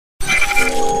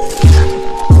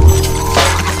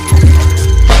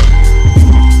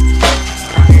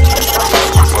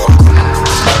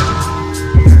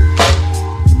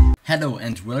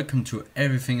welcome to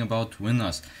Everything About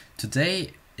Windows.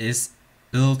 Today is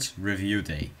build review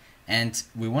day and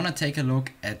we want to take a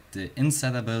look at the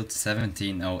Insider build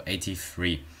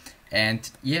 17083.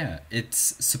 And yeah,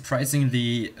 it's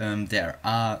surprisingly there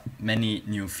are many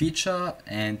new features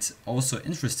and also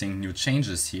interesting new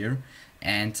changes here.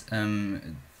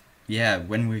 And yeah,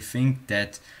 when we think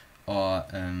that or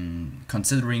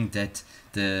considering that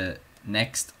the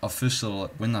next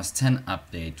official Windows 10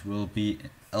 update will be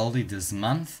early this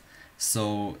month,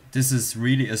 so this is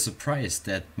really a surprise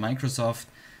that Microsoft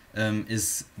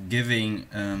is giving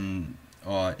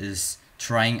or is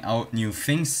trying out new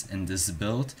things in this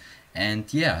build. And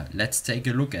yeah, let's take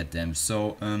a look at them.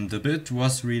 So the build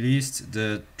was released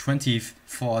the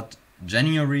 24th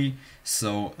January,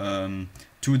 so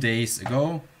 2 days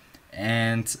ago.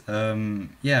 And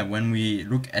yeah, when we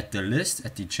look at the list,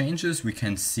 at the changes, we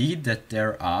can see that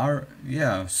there are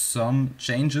some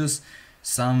changes,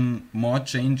 some more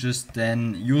changes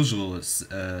than usual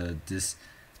this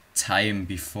time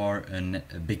before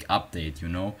a big update, you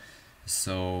know.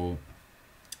 So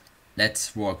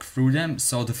let's walk through them.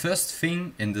 So the first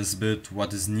thing in this build,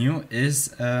 what is new, is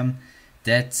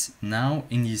that now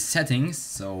in the settings,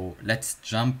 so let's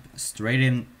jump straight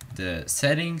in the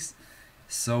settings.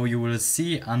 So you will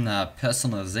see under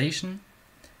personalization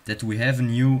that we have a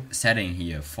new setting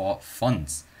here for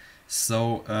fonts.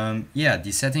 So yeah,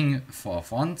 the setting for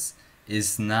fonts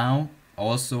is now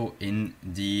also in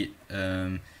the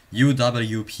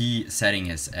UWP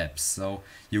settings apps. So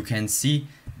you can see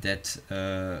that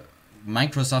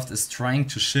Microsoft is trying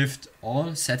to shift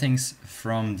all settings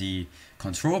from the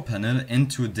control panel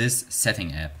into this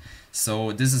setting app.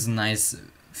 So this is a nice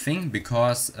thing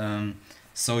because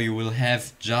so you will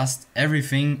have just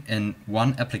everything in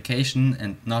one application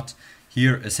and not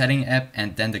here a setting app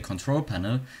and then the control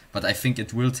panel. But I think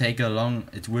it will take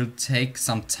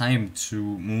some time to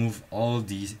move all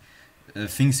these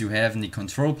things you have in the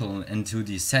control panel into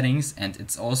the settings, and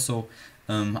it's also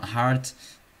hard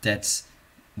that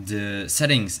the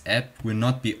settings app will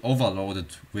not be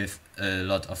overloaded with a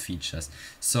lot of features.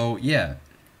 So yeah,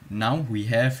 now we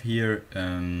have here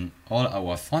all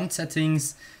our font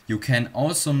settings. You can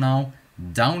also now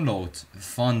download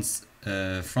fonts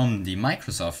from the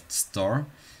Microsoft Store.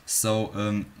 So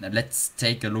let's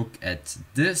take a look at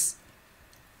this.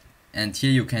 And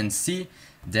here you can see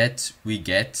that we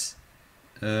get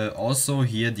also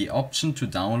here the option to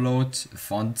download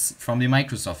fonts from the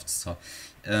Microsoft Store.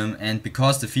 And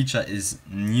because the feature is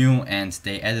new and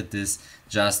they added this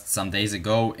just some days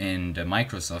ago in the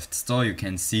Microsoft Store, you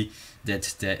can see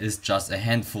that there is just a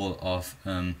handful of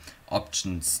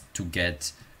options to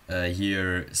get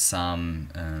here some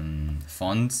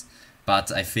fonts,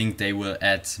 but I think they will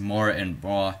add more and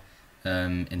more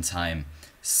in time.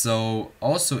 So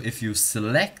also if you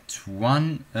select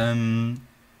one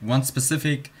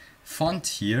specific font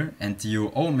here and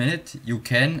you open it, you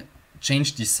can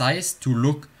change the size to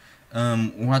look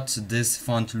what this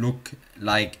font look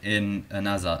like in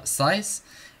another size.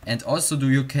 And also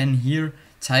you can here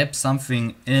type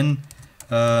something in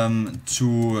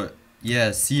to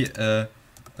see a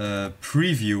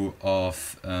preview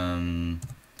of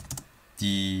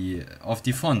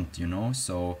the font, you know.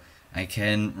 So I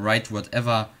can write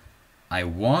whatever I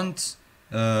want.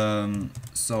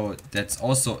 So that's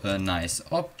also a nice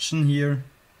option here.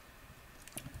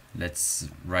 Let's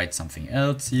write something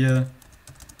else here.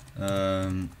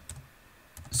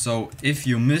 So if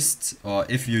you missed or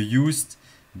if you used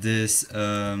this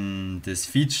this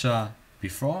feature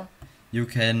before, you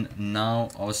can now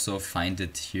also find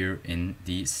it here in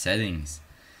the settings.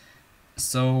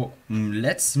 So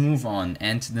let's move on.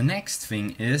 And the next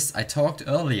thing is, I talked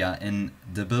earlier in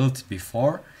the build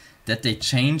before that they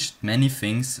changed many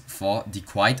things for the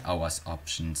quiet hours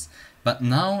options. But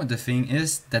now the thing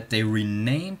is that they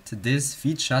renamed this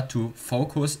feature to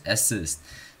Focus Assist.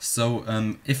 So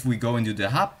if we go into the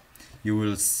hub, you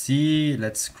will see,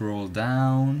 let's scroll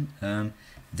down,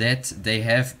 that they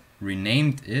have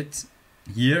renamed it.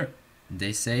 Here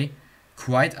they say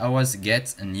quiet hours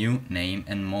gets a new name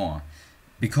and more,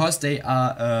 because they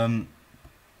are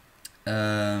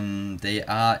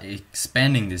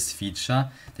expanding this feature.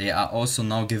 They are also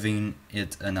now giving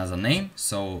it another name.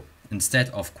 So instead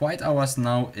of quiet hours,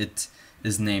 now it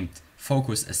is named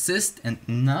Focus Assist. And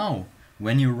now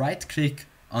when you right click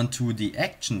onto the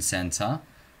Action Center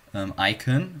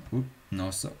icon,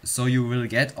 so you will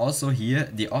get also here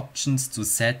the options to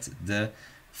set the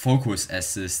Focus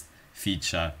Assist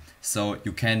feature. So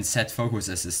you can set Focus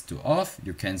Assist to off,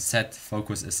 you can set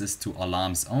Focus Assist to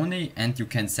alarms only, and you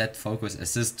can set Focus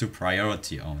Assist to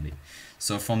priority only.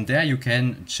 So from there you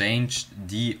can change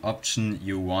the option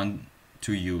you want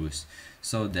to use.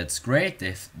 So that's great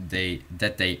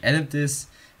that they added this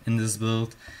in this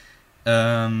build.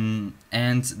 And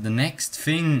the next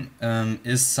thing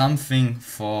is something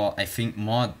for, I think,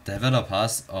 more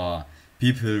developers or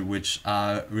people which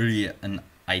are really an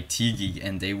IT geek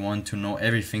and they want to know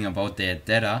everything about their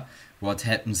data, what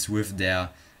happens with their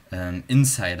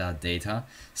insider data.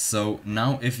 So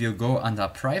now if you go under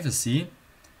privacy,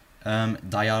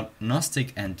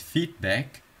 diagnostic and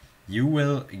feedback, you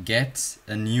will get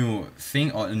a new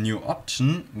thing or a new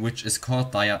option which is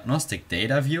called diagnostic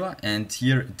data viewer, and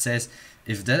here it says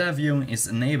if data viewing is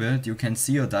enabled, you can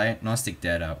see your diagnostic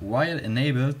data. While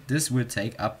enabled, this will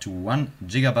take up to 1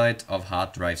 GB of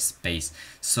hard drive space.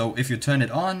 So if you turn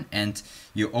it on and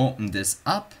you open this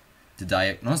up, the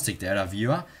diagnostic data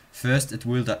viewer, first it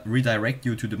will redirect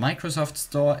you to the Microsoft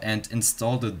Store and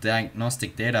install the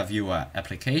diagnostic data viewer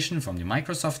application from the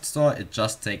Microsoft Store. It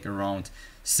just takes around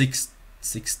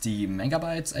 60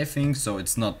 megabytes, I think, so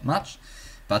it's not much,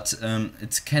 but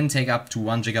it can take up to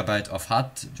 1 GB of hard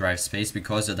drive space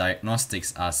because the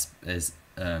diagnostics are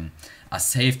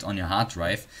saved on your hard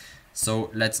drive. So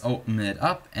let's open it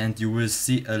up and you will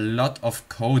see a lot of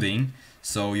coding.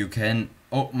 So you can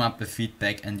open up the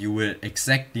feedback and you will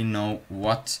exactly know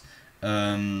what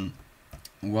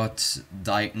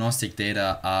diagnostic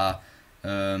data are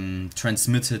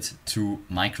transmitted to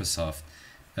Microsoft.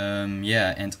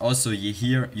 Yeah, and also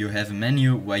here you have a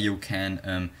menu where you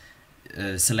can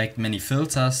select many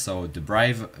filters, so the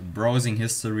browsing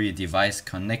history, device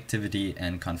connectivity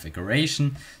and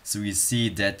configuration. So we see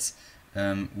that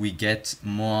we get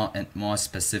more and more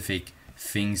specific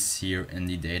things here in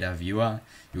the data viewer.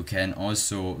 You can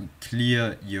also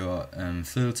clear your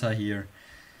filter here.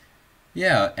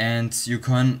 Yeah, and you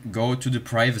can go to the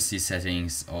privacy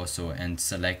settings also and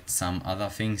select some other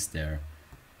things there.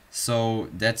 So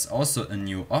that's also a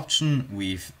new option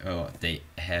they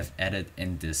have added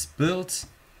in this build.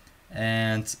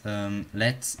 And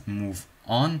let's move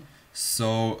on.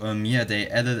 So yeah, they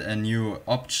added a new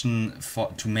option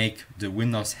to make the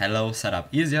Windows Hello setup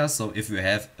easier. So if you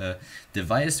have a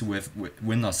device with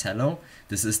Windows Hello,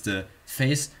 this is the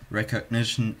face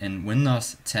recognition in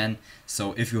Windows 10.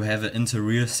 So if you have an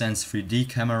InterRealSense 3D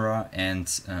camera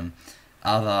and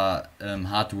other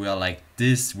hardware like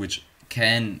this, which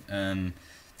can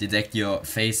detect your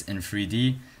face in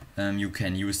 3D, you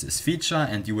can use this feature,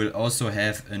 and you will also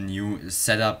have a new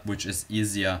setup which is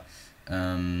easier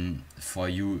for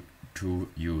you to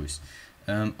use.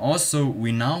 Also,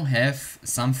 we now have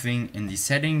something in the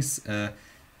settings.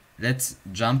 Let's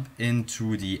jump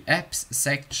into the apps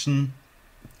section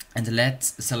and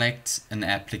let's select an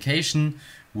application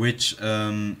which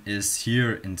is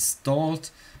here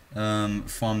installed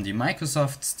from the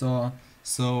Microsoft Store.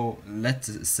 So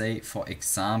let's say, for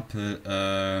example,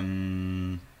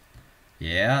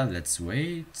 yeah, let's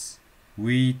wait.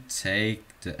 We take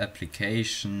the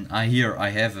application. Here I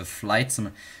have a flight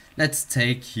sim. Let's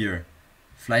take here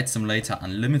Flight Simulator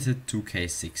Unlimited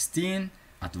 2K16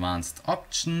 advanced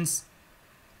options.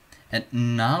 And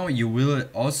now you will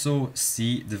also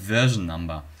see the version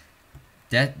number.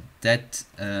 That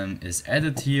is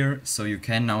added here, so you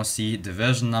can now see the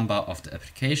version number of the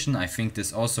application. I think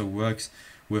this also works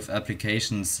with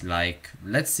applications like,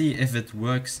 let's see if it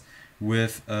works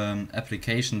with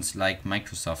applications like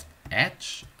Microsoft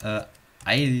Edge.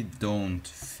 I don't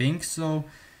think so,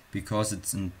 because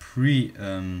it's a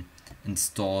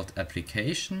pre-installed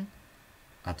application.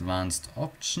 Advanced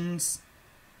options.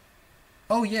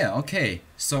 Oh yeah, okay.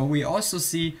 So we also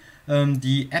see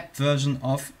the app version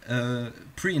of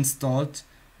pre-installed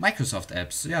Microsoft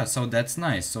apps. Yeah, so that's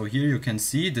nice. So here you can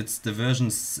see that's the version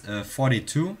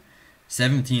 42,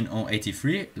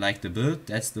 17083, like the build.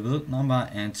 That's the build number,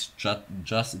 and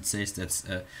just it says that's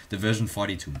the version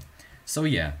 42. So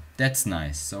yeah, that's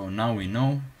nice. So now we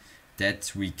know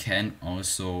that we can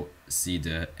also see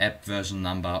the app version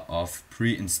number of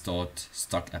pre-installed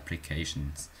stock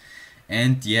applications.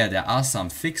 And yeah, there are some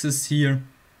fixes here.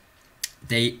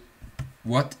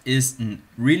 What is a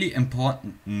really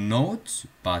important note,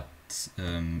 but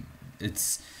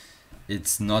it's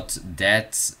not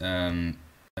that a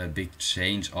big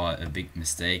change or a big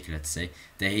mistake, let's say.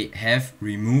 They have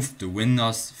removed the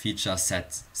Windows feature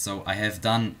set. So I have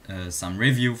done some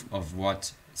review of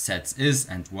what sets is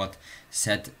and what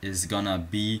set is gonna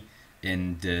be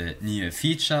in the near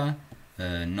feature,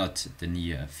 not the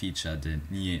near feature, the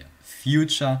near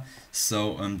future.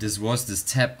 So this was this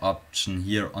tab option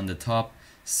here on the top.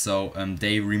 So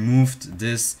they removed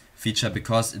this feature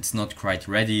because it's not quite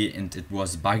ready and it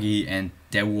was buggy and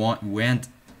there weren't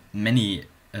many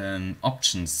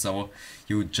options. So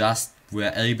you just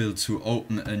we're able to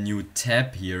open a new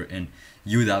tab here in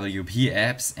UWP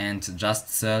apps and just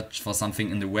search for something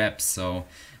in the web. So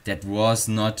that was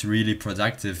not really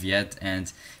productive yet,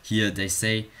 and here they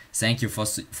say, thank you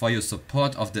for your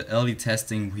support of the early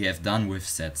testing we have done with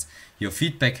sets. Your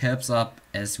feedback helps us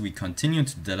as we continue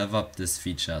to develop this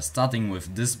feature. Starting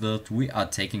with this build, we are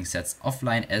taking sets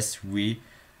offline as we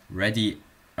ready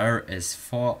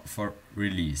RS4 for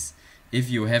release. If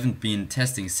you haven't been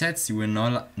testing sets, you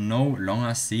will no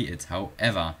longer see it.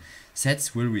 However,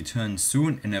 sets will return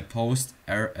soon in a post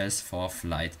RS4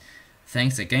 flight.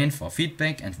 Thanks again for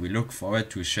feedback, and we look forward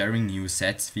to sharing new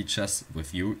sets features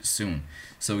with you soon.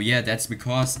 So yeah, that's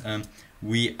because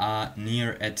we are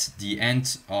near at the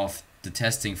end of the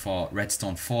testing for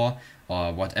Redstone 4,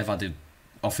 or whatever the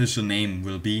official name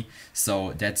will be.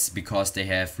 So that's because they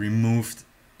have removed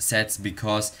sets,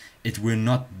 because it will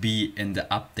not be in the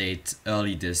update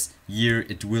early this year.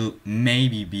 It will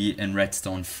maybe be in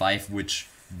Redstone 5, which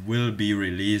will be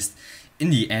released in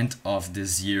the end of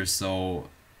this year, so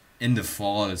in the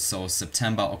fall, so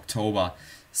September, October,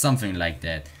 something like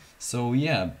that. So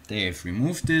yeah, they have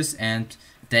removed this, and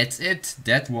that's it.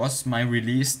 That was my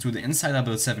release to the Insider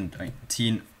Build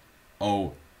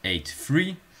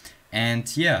 17083,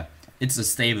 and yeah, it's a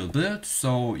stable build,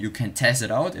 so you can test it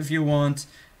out if you want,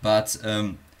 but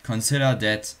consider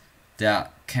that there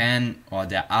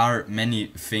are many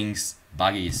things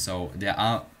buggy, so there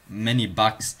are many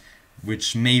bugs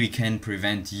which maybe can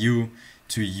prevent you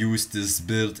to use this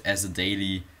build as a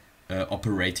daily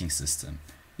operating system.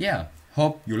 Yeah,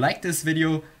 hope you like this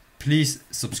video. Please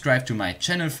subscribe to my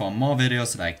channel for more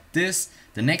videos like this.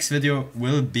 The next video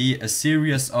will be a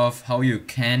series of how you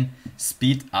can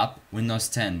speed up Windows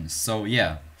 10. So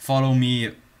yeah, follow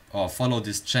me or follow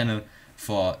this channel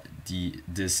for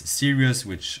this series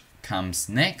which comes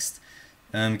next.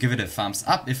 Give it a thumbs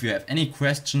up. If you have any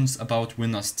questions about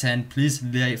Windows 10, please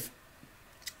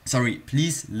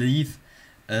leave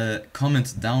a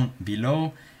comment down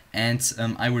below, and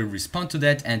I will respond to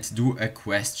that and do a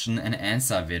question and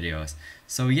answer videos.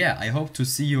 So yeah, I hope to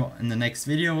see you in the next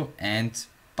video, and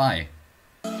bye.